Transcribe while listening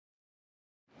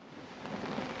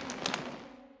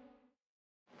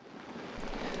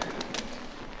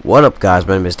What up, guys?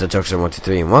 My name is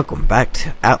DaJokesta123 and welcome back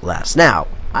to Outlast. Now,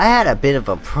 I had a bit of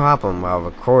a problem while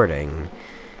recording.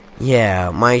 Yeah,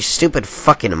 my stupid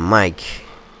fucking mic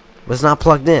was not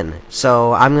plugged in,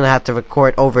 so I'm gonna have to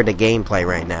record over the gameplay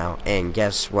right now. And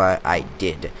guess what I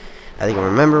did? I think I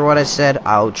remember what I said.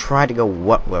 I'll try to go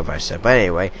what I said. But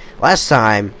anyway, last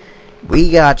time we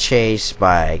got chased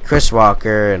by Chris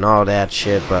Walker and all that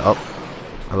shit. But oh,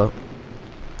 hello.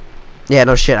 Yeah,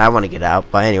 no shit, I want to get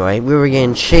out. But anyway, we were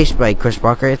getting chased by Chris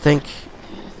Walker, I think.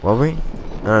 Were we?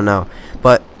 I don't know.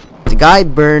 But the guy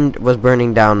was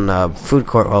burning down food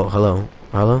court. Oh, hello.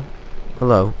 Hello?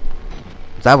 Hello?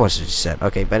 That was what you said.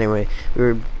 Okay, but anyway,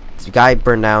 the guy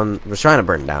was trying to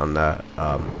burn down the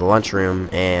lunchroom,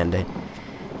 and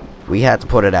we had to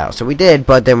put it out. So we did,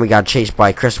 but then we got chased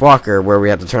by Chris Walker, where we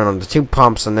had to turn on the two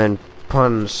pumps and then put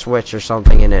on the switch or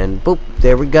something, and then boop,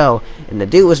 there we go. And the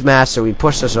dude was mad, so he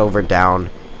pushed us over down.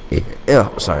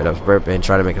 Oh, sorry, that was burping,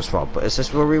 trying to make us fall. But is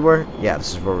this where we were? Yeah,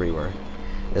 this is where we were.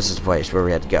 This is the place where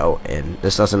we had to go, and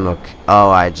this doesn't look. Oh,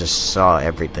 I just saw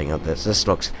everything of this. This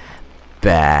looks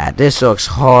bad. This looks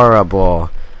horrible.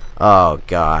 Oh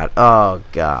god. Oh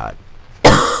god.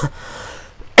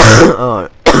 Oh.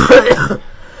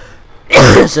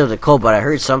 It's still cold, but I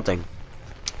heard something.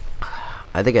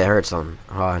 I think I heard something.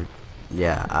 Hold on.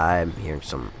 Yeah, I'm hearing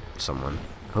someone.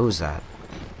 Who's that?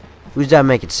 Who's that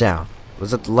making sound?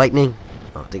 Was it the lightning?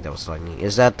 I don't think that was lightning.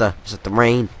 Is that the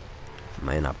rain?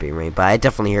 Might not be rain, but I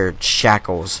definitely heard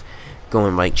shackles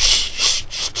going like something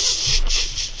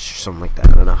like that.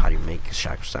 I don't know how do you make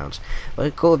shackle sounds, but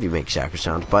it's cool if you make shackle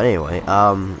sounds. But anyway,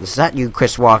 is that you,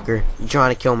 Chris Walker? You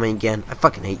trying to kill me again? I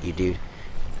fucking hate you, dude.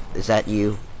 Is that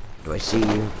you? Do I see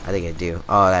you? I think I do.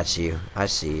 Oh, that's you. I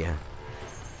see you.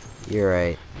 You're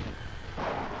right.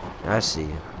 I see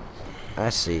you.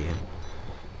 I see you.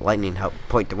 Lightning helped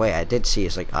point the way. I did see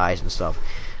his like eyes and stuff.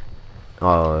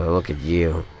 Oh, look at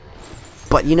you.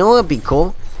 But you know what would be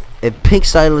cool? If Pink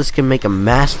Stylist can make a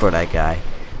mask for that guy,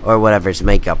 or whatever's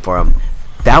makeup for him,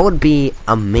 that would be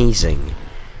amazing.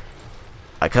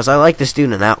 Because I like this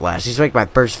dude in Outlast. He's like my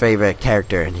first favorite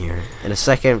character in here, and the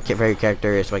second favorite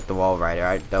character is like the Wall Rider.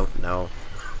 I don't know.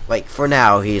 Like for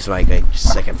now, he's my like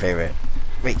second favorite.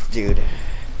 Wait, dude.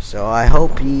 So I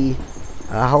hope he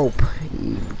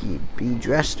be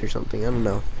dressed or something. I don't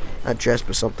know. Not dressed,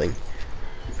 but something.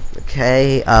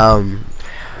 Okay, gotta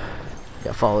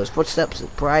follow his footsteps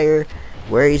prior.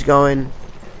 Where he's going.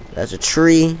 That's a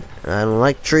tree. I don't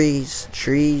like trees.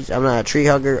 I'm not a tree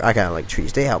hugger. I kinda like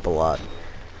trees. They help a lot.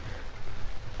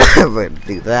 But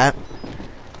do that.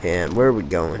 And where are we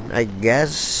going? I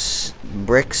guess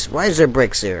bricks. Why is there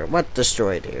bricks here? What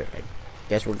destroyed here? I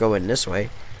guess we're going this way.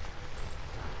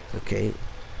 Okay.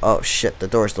 Oh shit, the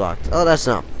door's locked. Oh, that's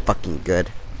not fucking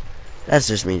good. That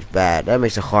just means bad. That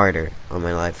makes it harder on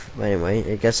my life. But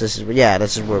anyway, I guess this is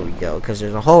where we go. Because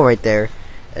there's a hole right there,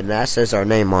 and that says our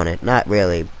name on it. Not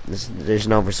really. There's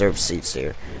no reserved seats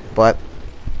here. But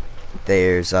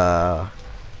there's is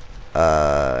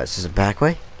this a back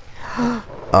way?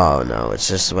 Oh no, it's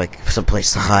just like some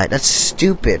place to hide. That's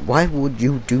stupid. Why would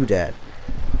you do that?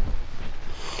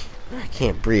 I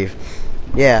can't breathe.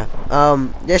 Yeah,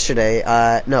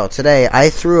 today I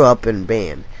threw up in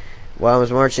band. While I was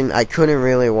marching, I couldn't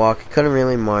really walk, couldn't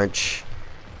really march.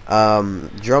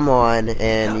 Drum on,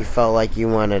 and you felt like you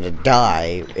wanted to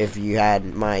die if you had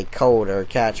my cold or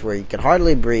catch where you could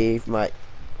hardly breathe.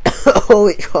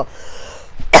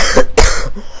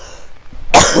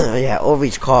 Yeah,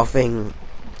 always coughing.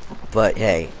 But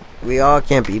hey, we all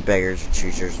can't be beggars or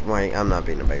choosers. I'm not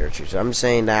being a beggar or chooser. I'm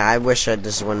saying that I wish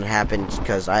this wouldn't happen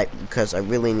because I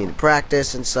really need to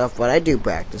practice and stuff. But I do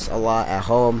practice a lot at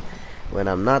home when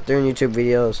I'm not doing YouTube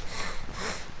videos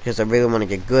because I really want to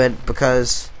get good.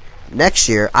 Because next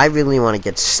year I really want to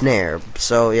get snare.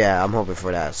 So yeah, I'm hoping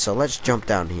for that. So let's jump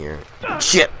down here.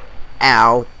 Shit!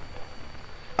 Ow!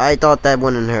 I thought that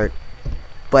wouldn't hurt,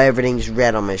 but everything's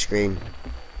red on my screen.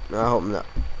 I hope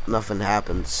nothing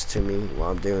happens to me while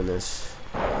I'm doing this.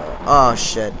 Oh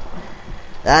shit.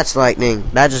 That's lightning.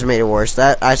 That just made it worse.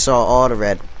 I saw all the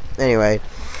red. Anyway,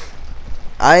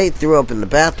 I threw up in the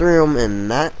bathroom, and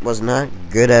that was not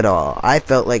good at all. I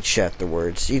felt like shit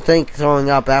afterwards. You'd think throwing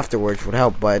up afterwards would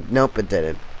help, but nope, it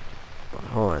didn't.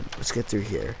 Hold on. Let's get through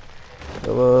here.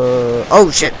 Oh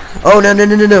shit. Oh no.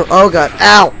 Oh god.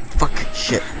 Ow. Fuck.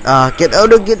 Shit. Get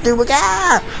through.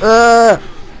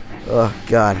 Oh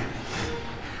god.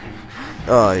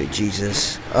 Oh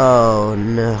Jesus. Oh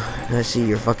no. I see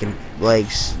your fucking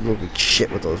legs. You look like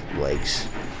shit with those legs.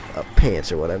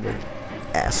 Pants or whatever.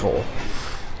 Asshole.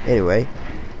 Anyway.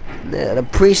 The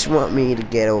priests want me to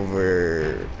get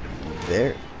over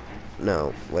there.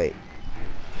 No, wait.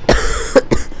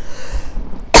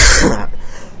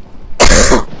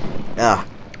 Ah,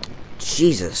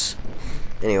 Jesus.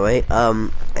 Anyway,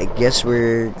 I guess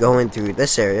we're going through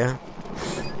this area.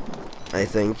 I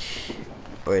think.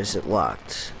 Or is it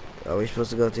locked? Are we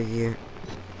supposed to go through here?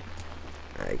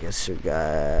 I guess we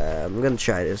got... I'm gonna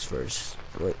try this first.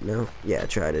 Wait, no? Yeah,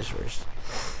 try this first.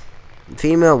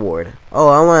 Female ward. Oh,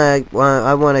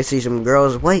 I wanna see some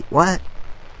girls. Wait, what?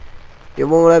 You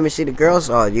won't let me see the girls?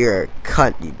 Oh, you're a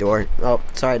cunt, you dork. Oh,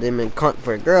 sorry, I didn't mean cunt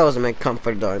for girls, I meant cunt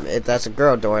for the door. If that's a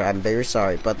girl door, I'm very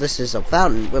sorry. But this is a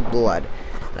fountain with blood.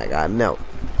 And I gotta melt.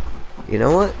 You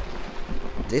know what?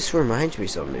 This reminds me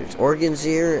of something. There's organs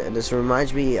here, and this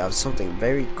reminds me of something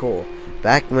very cool.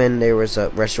 Back when there was a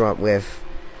restaurant with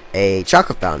a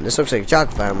chocolate fountain. This looks like a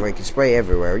chocolate fountain where you can spray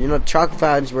everywhere. You know, chocolate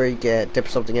fountains where you get dip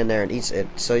something in there and eat it.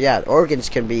 So yeah, organs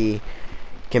can be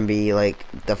like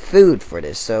the food for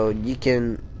this. So you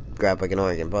can grab like an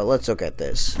organ. But let's look at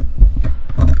this.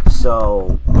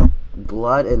 So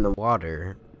blood in the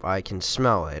water, I can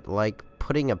smell it. Like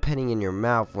putting a penny in your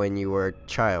mouth when you were a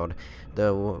child.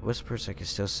 The whispers I can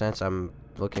still sense. I'm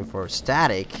looking for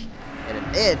static and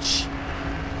an itch.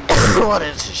 What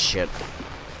is this shit?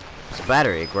 It's a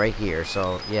battery right here,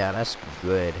 so yeah, that's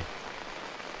good.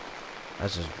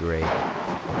 That's just great.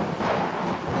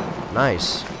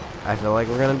 Nice. I feel like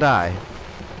we're gonna die.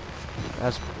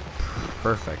 That's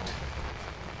perfect.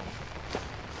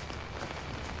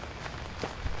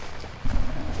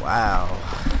 Wow.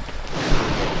 It's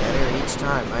gonna get better each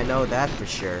time. I know that for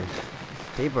sure.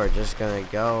 People are just gonna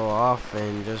go off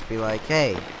and just be like,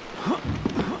 hey,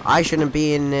 I shouldn't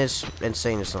be in this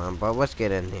insane asylum, but let's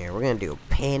get in here. We're gonna do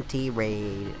a panty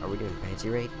raid. Are we doing a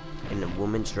panty raid? In the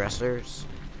women's dressers?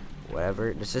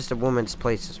 Whatever. This is the women's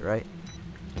places, right?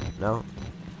 No?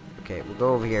 Okay, we'll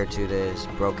go over here to this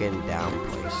broken down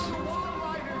place.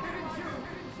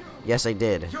 Yes, I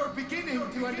did. You're beginning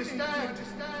to understand,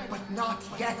 but not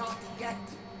yet.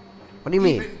 What do you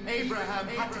mean? Even Abraham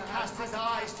had to cast his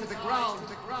eyes to the ground.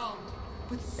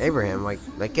 But Abraham,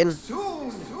 like in?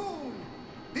 Soon.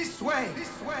 This way.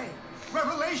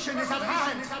 Revelation is at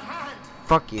hand.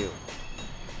 Fuck you.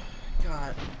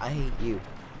 God, I hate you.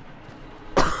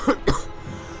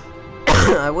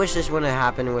 I wish this wouldn't have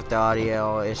happened with the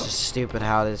audio. It's just stupid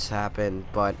how this happened.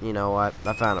 But you know what?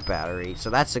 I found a battery, so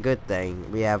that's a good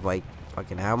thing. We have like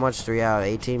fucking how much? 3 out of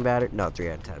 18 batteries? No, 3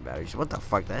 out of 10 batteries. What the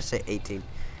fuck did I say? 18.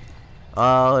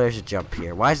 Oh, there's a jump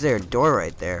here. Why is there a door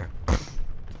right there?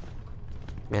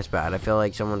 That's bad. I feel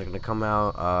like someone's gonna come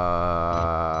out.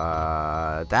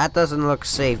 That doesn't look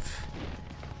safe.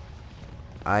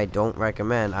 I don't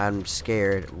recommend. I'm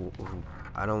scared.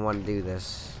 I don't want to do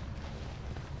this.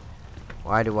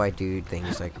 Why do I do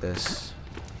things like this?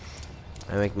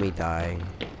 They make me die.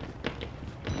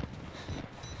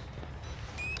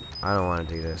 I don't want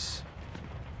to do this.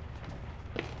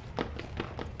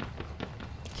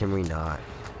 Can we not?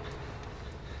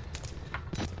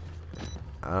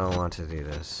 I don't want to do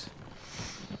this.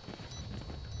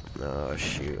 Oh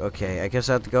shoot. Okay, I guess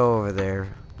I have to go over there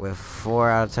with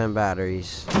 4 out of 10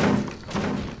 batteries.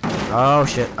 Oh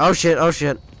shit. Oh shit. Oh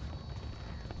shit.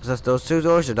 Was that those 2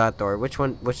 doors or that door? Which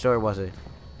door was it?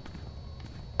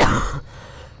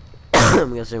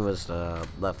 I'm guessing it was the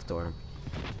left door.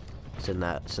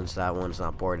 Since that one's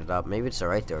not boarded up. Maybe it's the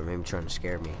right door. Maybe trying to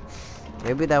scare me.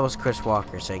 Maybe that was Chris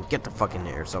Walker saying, get the fuck in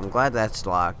there. So I'm glad that's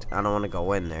locked. I don't want to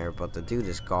go in there, but the dude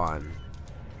is gone.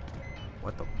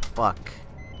 What the fuck?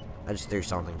 I just threw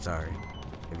something, sorry.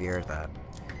 If you heard that.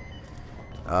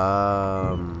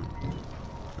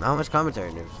 Not much commentary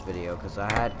in this video, because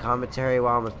I had commentary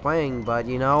while I was playing, but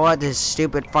you know what? This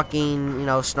stupid fucking, you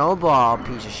know, snowball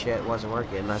piece of shit wasn't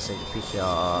working. I said the piece of...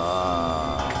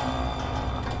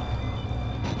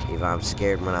 Even I'm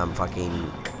scared when I'm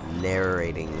fucking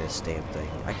narrating this damn thing.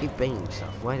 I keep banging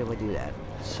stuff. Why do I do that?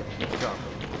 Shit, let's drop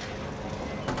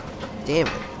it. Damn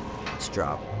it. Let's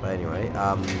drop. But anyway,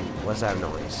 what's that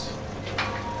noise?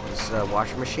 This is a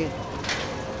washing machine.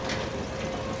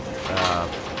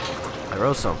 I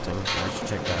wrote something. I should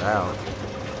check that out.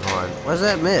 Hold on. What's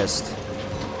that mist?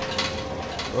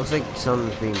 Looks like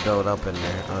something's being built up in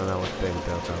there. I don't know what's being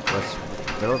built up. Let's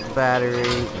build the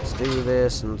battery. Let's do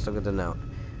this, and let's look at the note.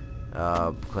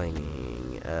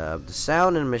 Clanging. The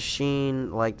sound in the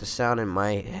machine, like the sound in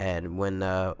my head when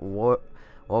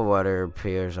water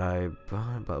appears. I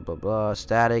blah blah blah.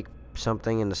 Static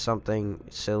something into something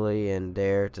silly and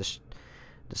there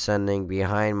descending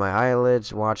behind my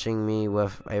eyelids, watching me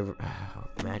with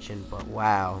imagine. But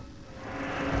wow.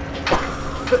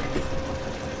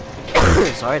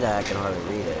 Sorry that I can hardly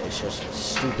read it. It's just a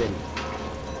stupid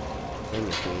thing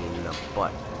is being in the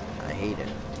butt. I hate it.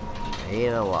 I hate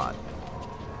it a lot.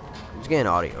 I'm just getting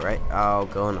audio, right? I'll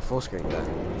go into full screen then.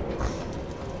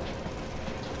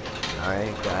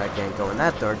 Alright, I can't go in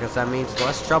that door because that means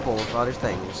less trouble with other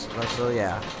things. So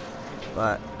yeah.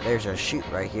 But there's a chute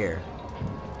right here.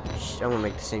 I'm gonna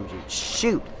make the same chute.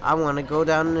 Shoot! I want to go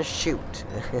down the chute.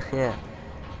 Yeah.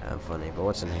 I'm funny, but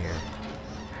what's in here?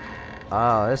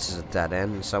 Oh, this is a dead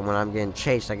end. So when I'm getting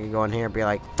chased, I can go in here and be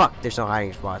like, fuck, there's no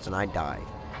hiding spots, and I die.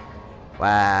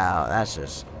 Wow, that's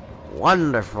just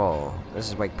wonderful. This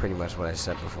is like pretty much what I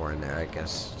said before in there, I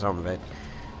guess. Some of it.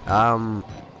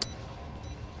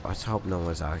 Let's hope no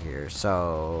one's out here.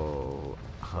 So,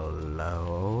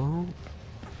 hello?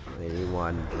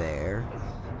 Anyone there?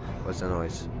 What's the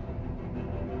noise?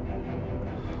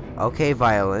 Okay,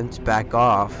 violence, back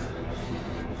off.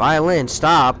 Violence,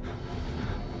 stop!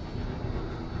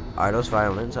 Are those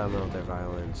violins? I don't know if they're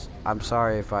violins. I'm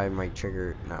sorry if I might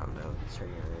trigger. No, it's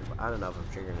triggering anybody. I don't know if I'm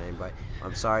triggering anybody.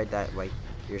 I'm sorry that like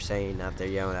you're saying that they're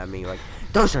yelling at me like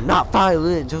those are not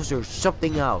violins. Those are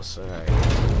something else. All right.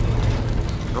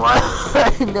 What?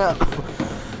 No.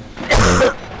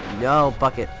 No,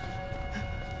 fuck it.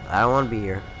 I don't want to be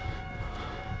here.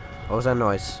 What was that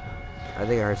noise? I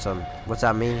think I heard something. What's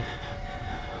that mean?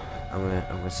 I'm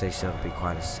gonna say something. Be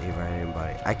quiet to save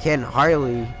anybody. I can't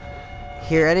hardly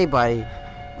hear anybody,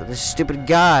 but this stupid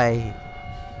guy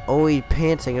always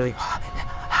panting like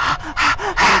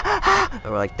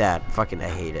or like that. Fucking I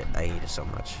hate it. I hate it so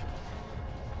much.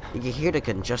 You can hear the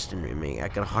congestion in me. I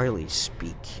can hardly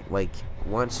speak. Like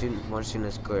once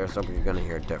it's clear something, you're gonna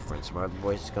hear a difference. My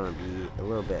voice is gonna be a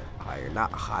little bit higher.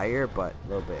 Not higher, but a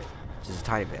little bit, just a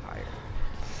tiny bit higher.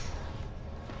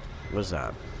 What's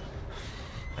that?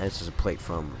 This is a plate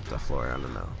from the floor. I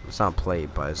don't know. It's not a plate,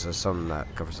 but it's just something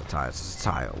that covers the tile. It's a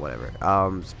tile, whatever.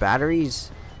 It's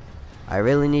batteries. I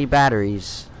really need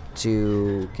batteries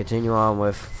to continue on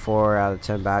with 4 out of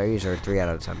 10 batteries or 3 out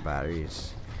of 10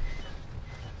 batteries.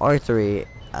 Or 3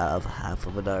 out of half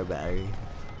of another battery.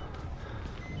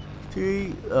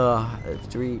 3,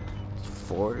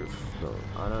 4? No,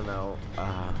 I don't know.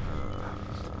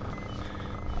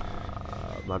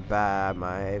 My bad.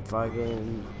 My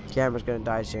fucking camera's gonna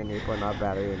die soon. You're putting our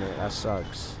battery in it. That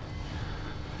sucks.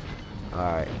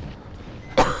 Alright.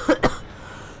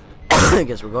 I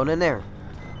guess we're going in there.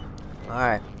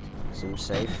 Alright. Seems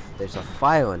safe. There's a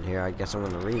file in here. I guess I'm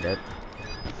gonna read it.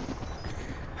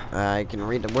 I can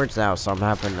read the words now, so I'm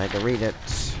happy I can read it.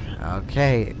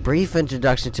 Okay. Brief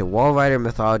introduction to Wall Rider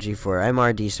mythology for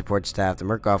MRD support staff, the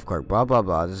Murkoff Court, blah blah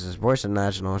blah. This is Voice of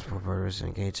National Hospital purpose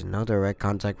engaged in no direct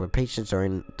contact with patients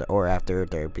during or after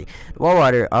therapy. The Wall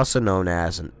Rider, also known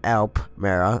as an Alp,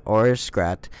 Mara, or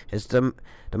Scrat, is the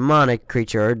demonic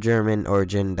creature of German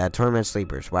origin that torments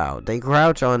sleepers. Wow. They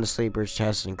crouch on the sleeper's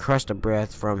chest and crush the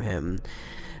breath from him.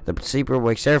 The sleeper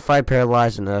wakes terrified,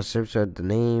 paralyzed, and the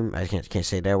name. I can't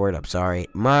say that word. I'm sorry.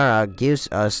 Mara gives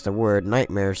us the word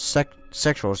nightmare.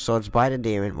 Sexual assaults by the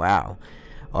demon. Wow,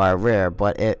 are rare,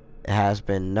 but it has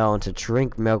been known to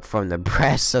drink milk from the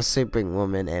breasts of sleeping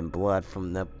women and blood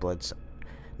from nipples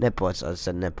of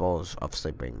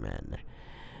sleeping men.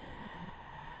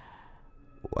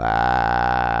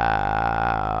 Wow.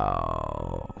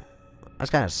 That's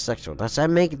kind of sexual. Does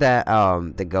that make that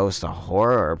the ghost a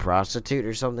whore or a prostitute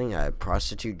or something? A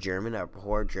prostitute German, a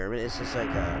whore German? Is this like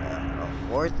a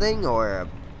whore thing, or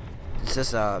is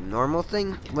this a normal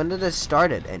thing? When did this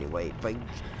started anyway? Like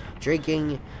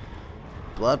drinking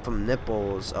blood from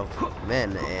nipples of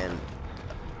men, and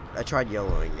I tried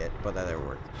yellowing it, but that didn't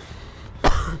work.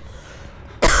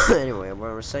 Anyway,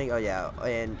 what I was saying, oh yeah,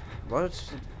 and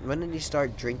when did he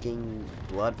start drinking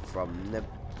blood from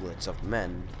nipples of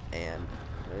men, and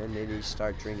when did he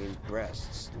start drinking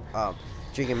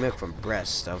drinking milk from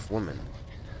breasts of women?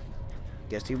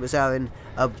 Guess he was having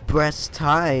a breast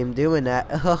time doing that.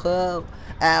 Oh,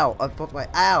 ow! I put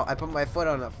my foot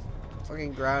on the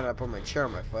fucking ground. I put my chair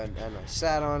on my foot, and I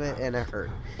sat on it, and it hurt.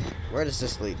 Where does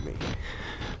this lead me?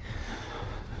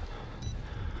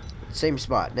 Same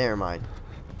spot. Never mind.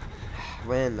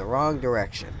 Went in the wrong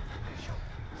direction.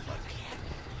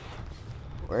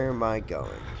 Where am I going?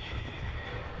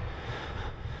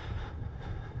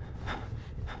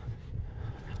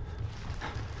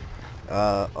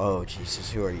 Oh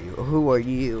Jesus, who are you? Who are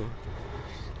you?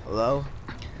 Hello?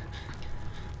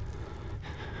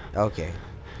 Okay.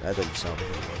 I thought you saw me.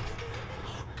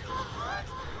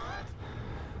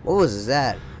 What was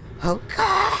that? Oh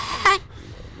God!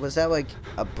 Was that like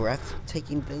a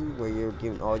breath-taking thing where you're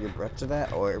giving all your breath to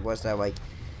that? Or was that like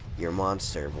your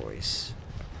monster voice?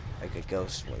 Like a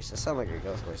ghost voice? That sounded like a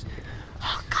ghost voice.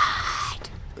 Oh God!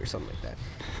 Or something like that.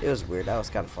 It was weird. That was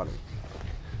kind of funny.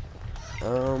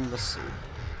 Let's see.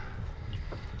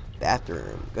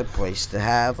 Bathroom. Good place to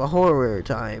have a horror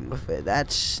time with it.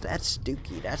 That's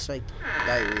dookie. That's like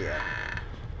diarrhea.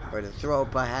 Or the throw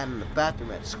up I had in the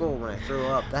bathroom at school when I threw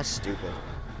up. That's stupid.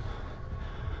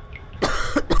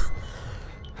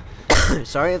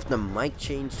 Sorry if the mic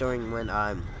changed during when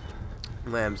I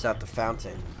was at the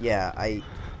fountain. Yeah,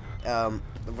 the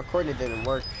recording didn't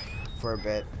work for a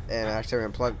bit, and I actually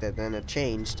unplugged it, then it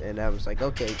changed, and I was like,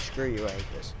 okay, screw you, I hate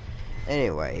this.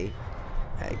 Anyway,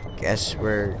 I guess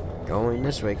we're going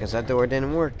this way, because that door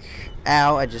didn't work.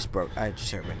 Ow, I just hurt my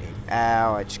knee.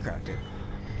 Ow, I just cracked it.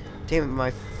 Damn it,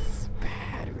 my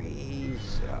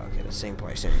batteries. Oh, okay, the same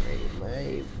place anyway.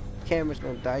 My camera's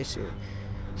gonna die soon.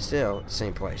 Still,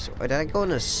 same place. Wait, did I go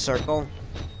in a circle?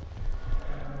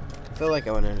 I feel like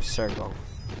I went in a circle.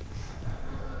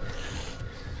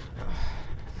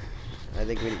 I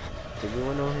think did we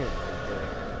went over here?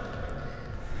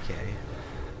 Okay.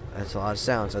 That's a lot of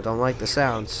sounds. I don't like the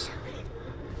sounds.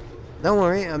 Don't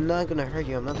worry, I'm not gonna hurt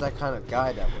you. I'm not that kind of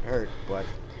guy that would hurt, but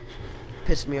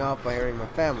piss me off by hurting my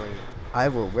family. I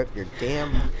will rip your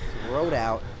damn throat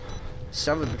out,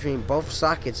 shove it between both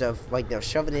sockets of, like, they'll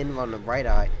shove it in on the right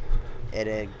eye, and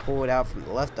then pull it out from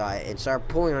the left eye, and start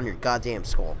pulling on your goddamn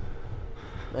skull.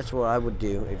 That's what I would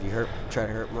do if you try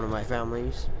to hurt one of my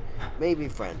families. Maybe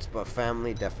friends, but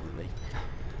family, definitely.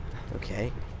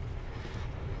 Okay.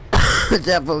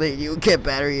 Definitely, you would get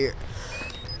battery here.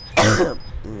 I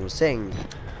was saying,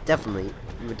 definitely,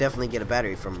 you would definitely get a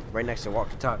battery from right next to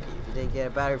walkie-talkie. If you didn't get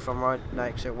a battery from right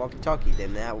next to walkie-talkie,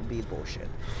 then that would be bullshit.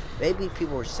 Maybe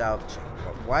people were salvaging,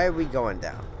 but why are we going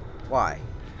down? Why?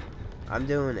 I'm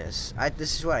doing this.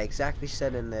 This is what I exactly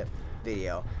said in the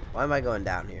video. Why am I going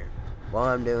down here? Well,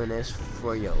 I'm doing this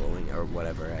for YOLOing, or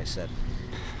whatever I said.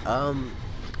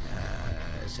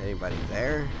 Is anybody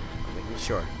there? I'm making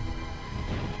sure.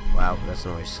 Wow, that's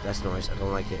noise. That's noise. I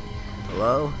don't like it.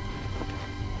 Hello?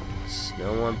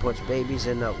 No one puts babies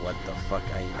in the... What the fuck?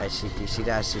 I see... Do you see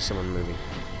that? I see someone moving.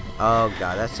 Oh,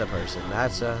 God. That's a person.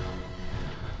 That's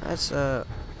a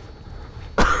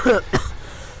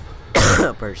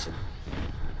person.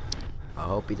 I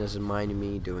hope he doesn't mind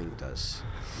me doing this.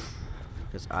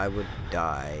 Because I would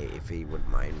die if he would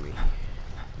mind me.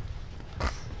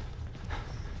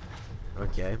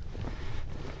 Okay.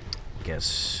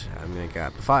 Guess I'm gonna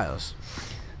grab the files.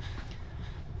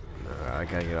 I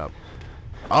gotta get up.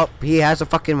 Oh, he has a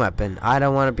fucking weapon. I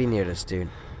don't want to be near this dude.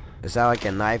 Is that like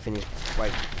a knife and he's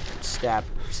like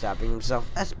stabbing himself?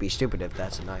 That'd be stupid if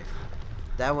that's a knife.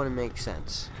 That wouldn't make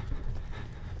sense.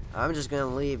 I'm just gonna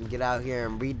leave and get out here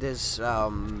and read this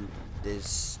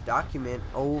this document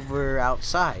over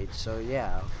outside. So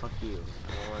yeah, fuck you.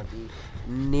 I don't want to be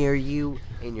near you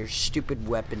and your stupid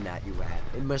weapon that you had.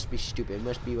 It must be stupid. It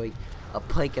must be like a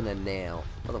plank and a nail.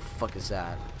 What the fuck is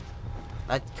that?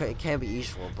 It can be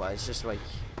useful, but it's just like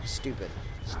stupid.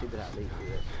 Stupid how they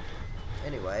do it.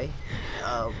 Anyway,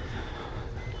 are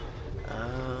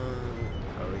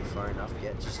we far enough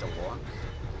yet just to walk?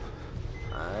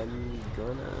 I'm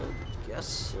gonna guess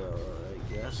so.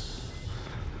 I guess.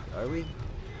 Are we?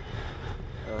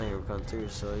 I don't think we're going through.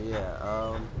 So yeah,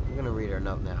 I'm gonna read our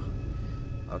note now.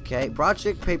 Okay,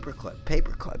 Project Paperclip.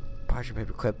 Project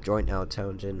Paperclip Joint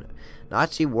Intelligence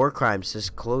Nazi War Crimes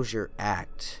Disclosure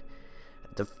Act.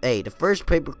 The first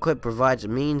paperclip provides a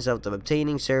means of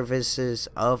obtaining services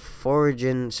of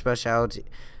foraging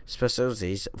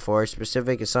specialties for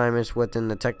specific assignments within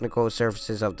the technical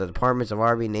services of the Departments of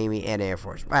Army, Navy, and Air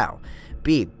Force. Wow.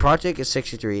 B. Project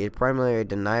 63 is primarily a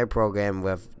denial program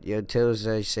with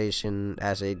utilization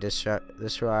as a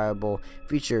desirable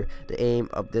feature. The aim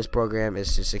of this program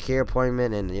is to secure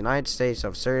employment in the United States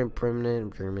of certain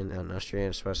permanent German and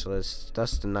Australian specialists,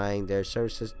 thus denying their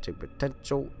services to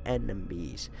potential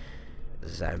enemies.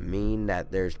 Does that mean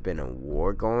that there's been a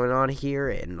war going on here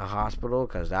in the hospital?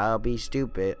 Because that'll be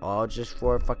stupid. All just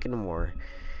for a fucking war.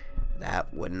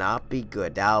 That would not be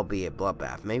good. That'll be a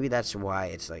bloodbath. Maybe that's why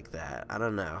it's like that. I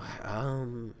don't know.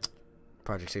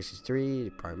 Project 63,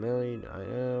 primarily, I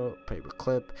know.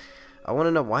 Paperclip. I want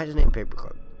to know why is his name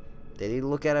Paperclip? Did he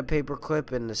look at a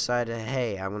paperclip and decided,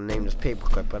 hey, I'm going to name this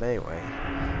Paperclip? But anyway,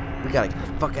 we got to get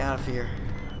the fuck out of here.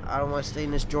 I don't want to stay in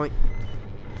this joint.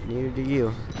 Neither do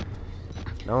you.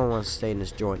 No one wants to stay in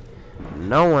this joint.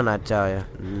 No one, I tell you.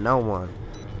 No one.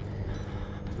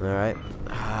 Alright.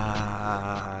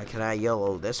 Can I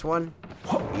YOLO this one?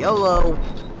 YOLO!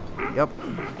 Yep.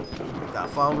 Gotta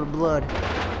follow the blood.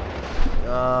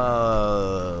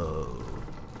 Oh.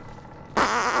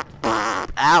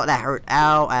 Ow, that hurt.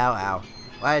 Ow, ow, ow.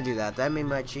 Why'd I do that? That made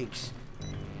my cheeks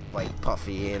like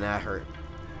puffy and that hurt.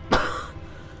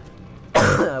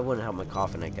 That wouldn't help my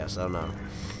coughing, I guess. I don't know.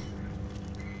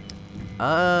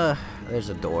 There's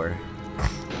a door.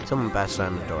 Someone passed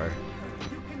on the door.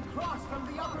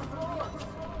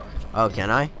 Oh, can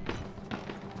I?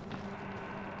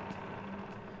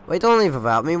 Wait, don't leave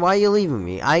without me. Why are you leaving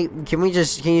me? Can you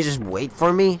just wait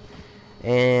for me?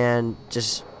 And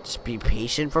just be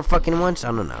patient for fucking once?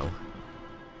 I don't know.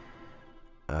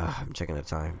 I'm checking the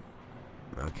time.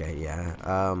 Okay, yeah.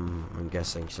 I'm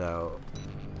guessing so.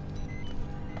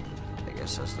 I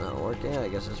guess that's not working. I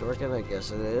guess it's working. I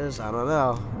guess it is. I don't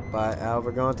know. But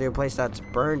we're going through a place that's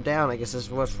burned down. I guess this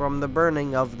was from the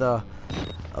burning of the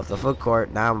food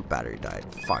court. Now my battery died.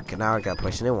 Fuck. Now I gotta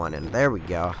place a new one in. There we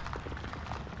go.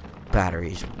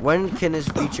 Batteries. When can this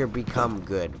feature become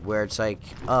good? Where it's like,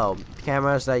 oh,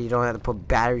 cameras that you don't have to put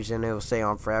batteries in, it will stay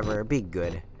on forever. It'd be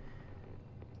good.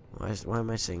 Why am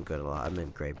I saying good a lot? I'm in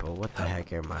grateful. What the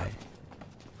heck am I?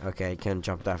 Okay, can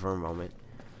jump that for a moment.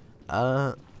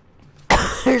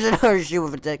 Here's another shoe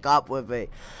with a dick up with a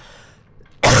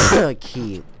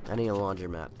key. I need a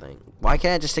laundromat thing. Why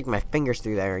can't I just stick my fingers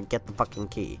through there and get the fucking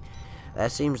key?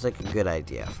 That seems like a good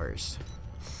idea first.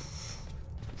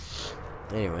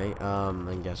 Anyway,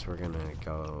 I guess we're gonna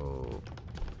go.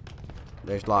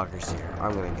 There's lockers here.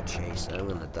 I'm gonna get chased. I'm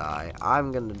gonna die.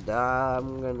 I'm gonna die.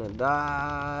 I'm gonna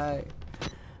die.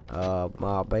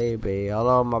 My baby.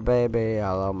 Hello, my baby.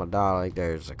 Hello, my darling.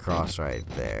 There's a cross right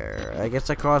there. I guess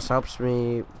the cross helps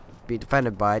me be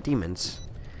defended by demons.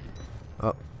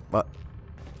 Oh, what?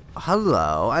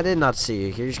 Hello. I did not see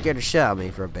you here. You scared the shit out of me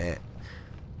for a bit.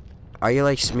 Are you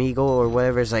like Smeagol or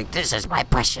whatever? It's like, this is my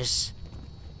precious.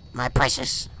 My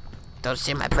precious. Don't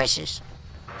steal my precious.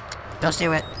 Don't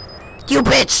steal it. You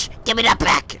bitch! Give me that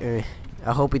back!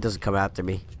 I hope he doesn't come after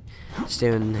me. Just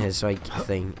doing his like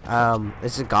thing.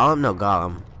 Is it Gollum? No,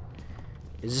 Gollum.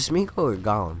 Is it Smeagol or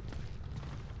Gollum?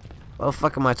 What the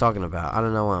fuck am I talking about? I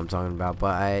don't know what I'm talking about,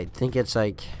 but I think it's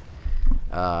like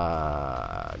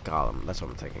Gollum. That's what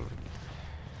I'm thinking.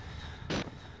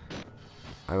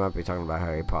 I might be talking about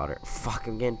Harry Potter. Fuck,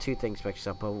 I'm getting two things mixed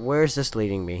up, but where is this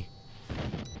leading me?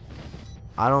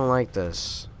 I don't like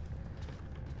this.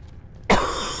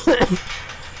 No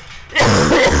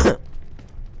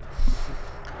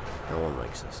one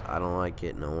likes this. I don't like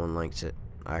it. No one likes it.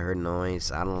 I heard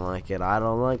noise. I don't like it. I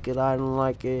don't like it. I don't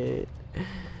like it.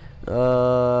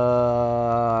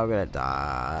 I'm gonna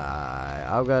die.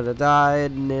 I'm gonna die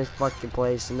in this fucking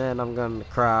place, and then I'm gonna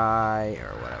cry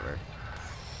or whatever.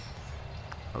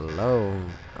 Hello.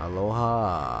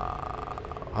 Aloha.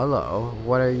 Hello.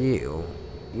 What are you?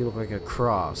 You look like a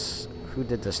cross. Who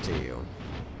did this to you?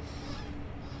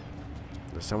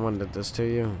 Did someone did this to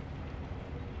you?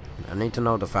 I need to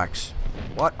know the facts.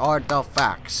 What are the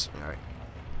facts? Alright.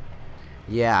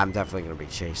 Yeah, I'm definitely gonna be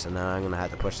chased, and then I'm gonna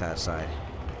have to push that aside.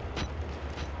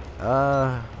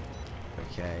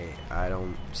 Okay. I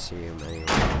don't see him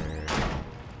anywhere.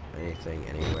 Anything,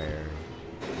 anywhere.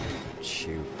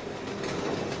 Shoot.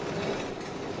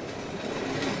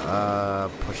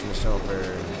 Pushing this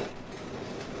over.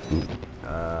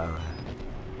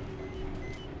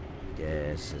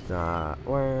 Guess it's not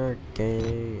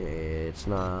working. It's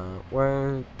not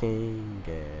working.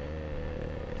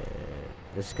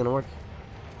 This is gonna work.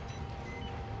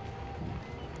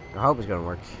 I hope it's gonna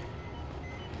work.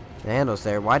 The handle's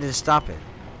there. Why did it stop it?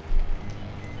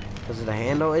 Was it a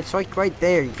handle? It's like right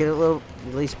there. You could at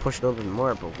least push it a little bit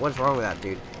more. But what's wrong with that,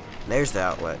 dude? There's the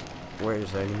outlet. Where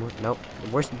is there anymore? Nope.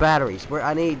 Where's the batteries?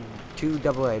 I need 2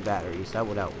 AA batteries. That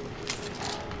would help.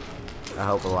 I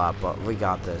hope a lot, but we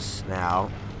got this. Now,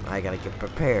 I gotta get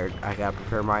prepared. I gotta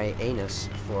prepare my anus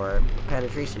for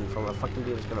penetration from a fucking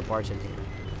dude that's gonna barge into me.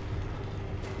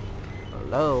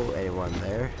 Hello? Anyone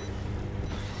there?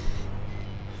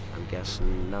 I'm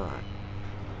guessing not.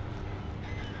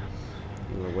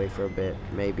 I'm gonna wait for a bit.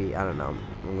 Maybe. I don't know.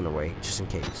 I'm gonna wait, just in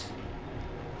case.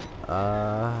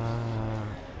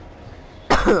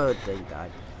 Thank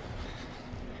God.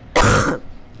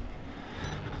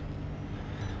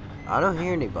 I don't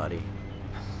hear anybody.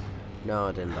 No,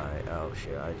 I didn't die. Oh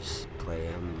shit, I just play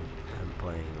him. I'm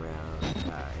playing around.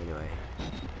 Anyway.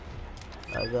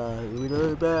 I got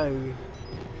another battery.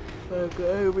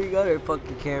 Okay, we got our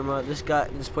fucking camera. This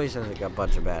place has like a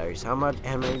bunch of batteries. How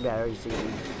many batteries do you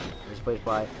need this place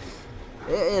by?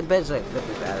 It bets like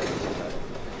 50 batteries.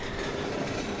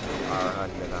 Or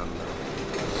 100, I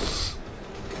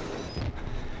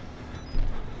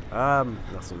don't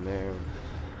know. Nothing there.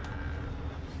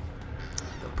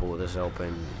 I'll pull this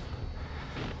open.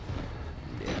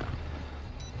 Yeah.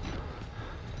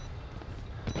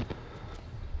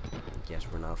 Guess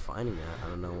we're not finding that. I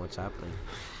don't know what's happening.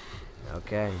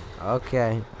 Okay.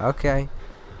 Okay. Okay.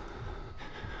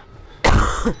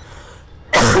 I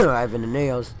have in the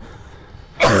nails.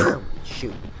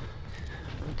 Shoot.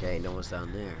 Okay, no one's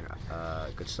down there.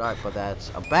 Good start, but that's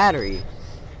a battery.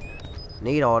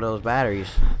 Need all those batteries.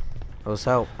 Those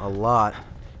help a lot.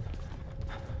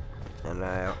 And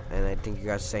I think you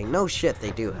guys are saying, no shit,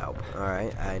 they do help.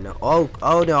 Alright, I know. Oh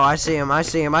no, I see him. Oh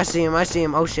shit,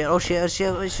 oh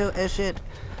shit.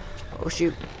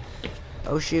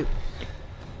 Oh shoot.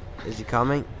 Is he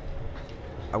coming?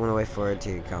 I'm gonna wait for it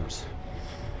till he comes.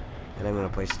 And I'm gonna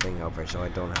place the thing over so I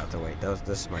don't have to wait. This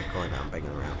is my coin I'm banging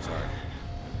around, sorry.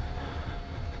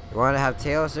 You wanna have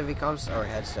tails if he comes, or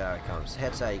heads that he comes?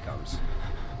 Heads that he comes.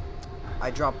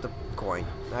 I dropped the coin.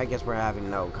 I guess we're having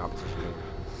no competition here.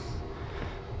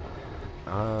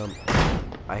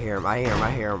 I hear him. I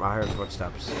heard his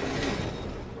footsteps.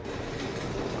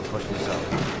 I'm pushing this up.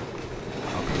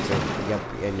 I'll continue. Yep,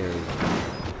 and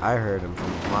I heard him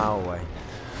from a mile away.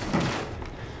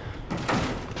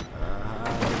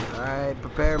 Alright,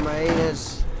 prepare my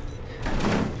anus.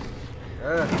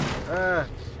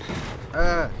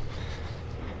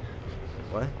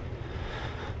 What?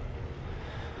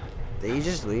 Did he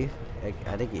just leave?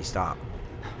 I think he stopped.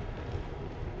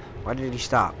 Why did he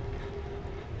stop?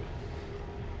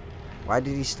 Why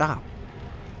did he stop?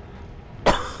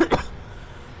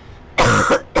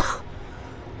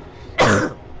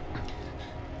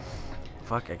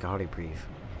 Fuck, I can hardly breathe.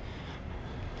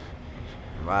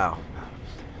 Wow.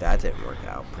 That didn't work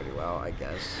out pretty well, I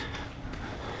guess.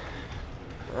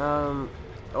 Oh,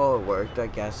 it worked, I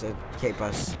guess. It kept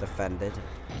us defended.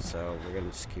 So, we're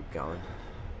gonna just keep going.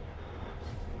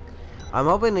 I'm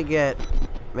hoping to get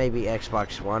maybe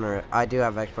Xbox One, or I do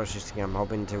have Xbox 360. I'm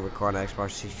hoping to record on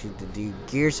Xbox 360 to do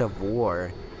Gears of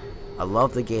War. I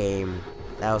love the game.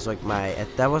 That was like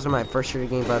that wasn't my first shooter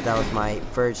game, but that was my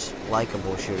first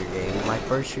likable shooter game. My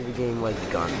first shooter game was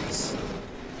guns.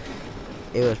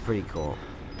 It was pretty cool.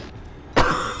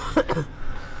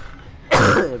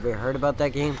 Have you heard about that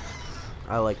game?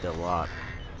 I liked it a lot.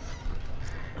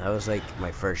 That was like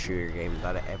my first shooter game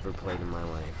that I ever played in my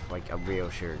life. Like a real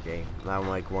shooter game. Not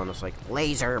like one that's like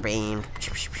laser beam.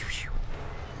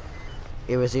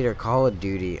 It was either Call of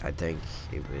Duty, I think.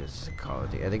 It was Call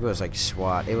of Duty. I think it was like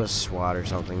SWAT. It was SWAT or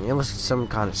something. It was some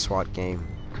kind of SWAT game.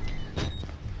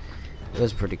 It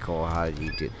was pretty cool how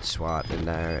you did SWAT in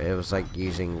there. It was like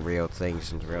using real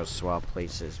things in real SWAT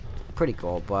places. Pretty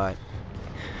cool, but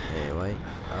anyway.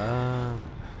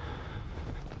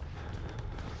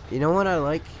 You know what I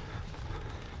like?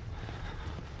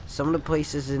 Some of the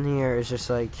places in here is just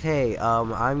like, hey,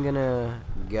 I'm gonna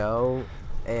go,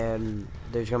 and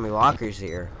there's gonna be lockers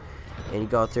here, and you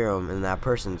go through them, and that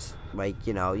person's like,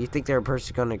 you know, you think there's a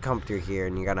person gonna come through here,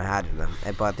 and you're gonna hide in them,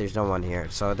 but there's no one here.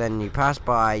 So then you pass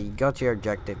by, you go to your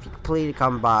objective, you completely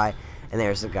come by, and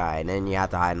there's the guy, and then you have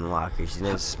to hide in the lockers. You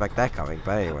didn't suspect that coming,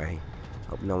 but anyway,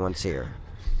 hope no one's here.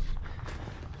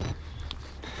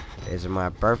 Is it my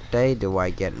birthday? Do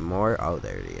I get more? Oh,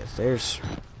 there it is. There's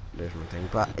my thing.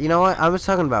 But you know what? I was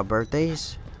talking about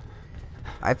birthdays.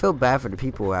 I feel bad for the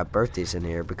people who have birthdays in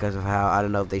here because of how, I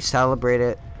don't know if they celebrate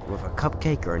it with a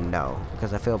cupcake or no.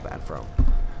 Because I feel bad for them.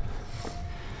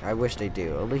 I wish they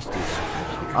do. At least do.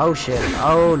 Oh shit.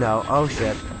 Oh no. Oh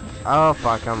shit. Oh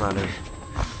fuck. I'm running.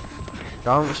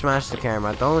 Don't smash the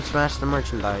camera. Don't smash the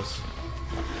merchandise.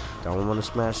 Don't want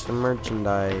to smash the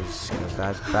merchandise, because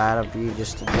that's bad of you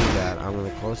just to do that. I'm going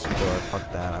to close the door.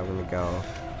 Fuck that. I'm going to go.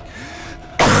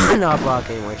 Not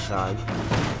blocking, waste time.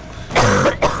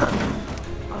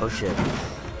 Oh shit.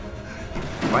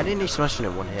 Why didn't he smash it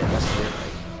in one hit? That's weird.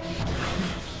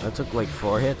 That took like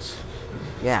 4 hits.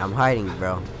 Yeah, I'm hiding,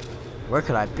 bro. Where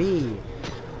could I be?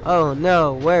 Oh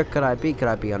no, where could I be? Could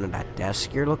I be under that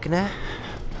desk you're looking at?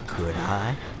 Could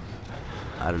I?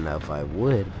 I don't know if I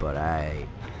would, but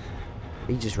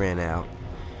he just ran out.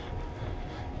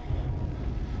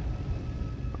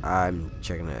 I'm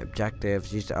checking the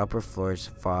objectives. Use the upper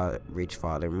floors to reach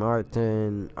Father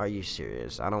Martin. Are you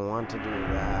serious? I don't want to do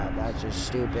that. That's just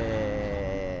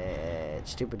stupid.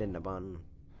 Stupid in the bun.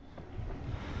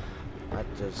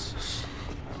 That's just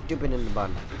stupid in the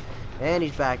bun. And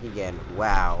he's back again.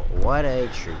 Wow, what a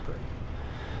trooper.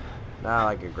 Not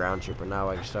like a ground trooper, not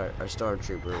like a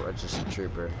stormtrooper, or just a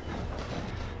trooper.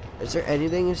 Is there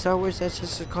anything in Star Wars that's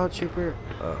just called trooper?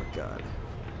 Oh god.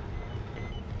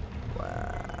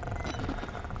 Wow.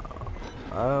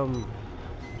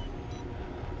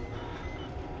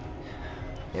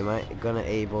 Am I gonna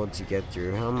able to get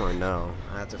through him or no?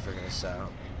 I have to figure this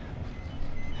out.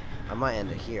 I might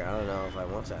end it here. I don't know if I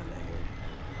want to end it here.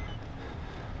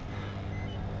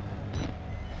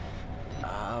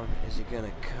 Is he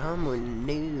gonna come or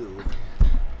no?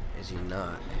 Is he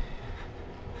not?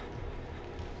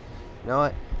 You know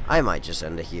what? I might just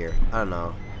end it here. I don't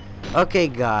know. Okay,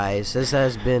 guys, this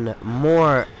has been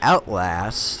more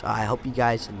Outlast. I hope you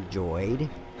guys enjoyed.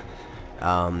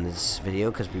 this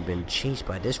video because we've been chased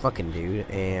by this fucking dude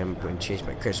and been chased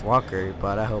by Chris Walker.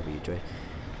 But I hope you enjoy.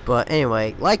 But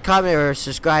anyway, like, comment, or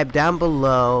subscribe down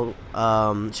below.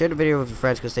 Share the video with your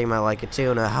friends because they might like it too,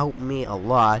 and it'll help me a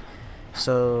lot.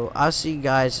 So I'll see you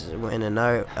guys in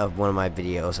another of one of my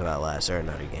videos of Outlast or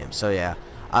another game. So yeah,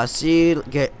 I'll see you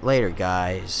later,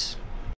 guys.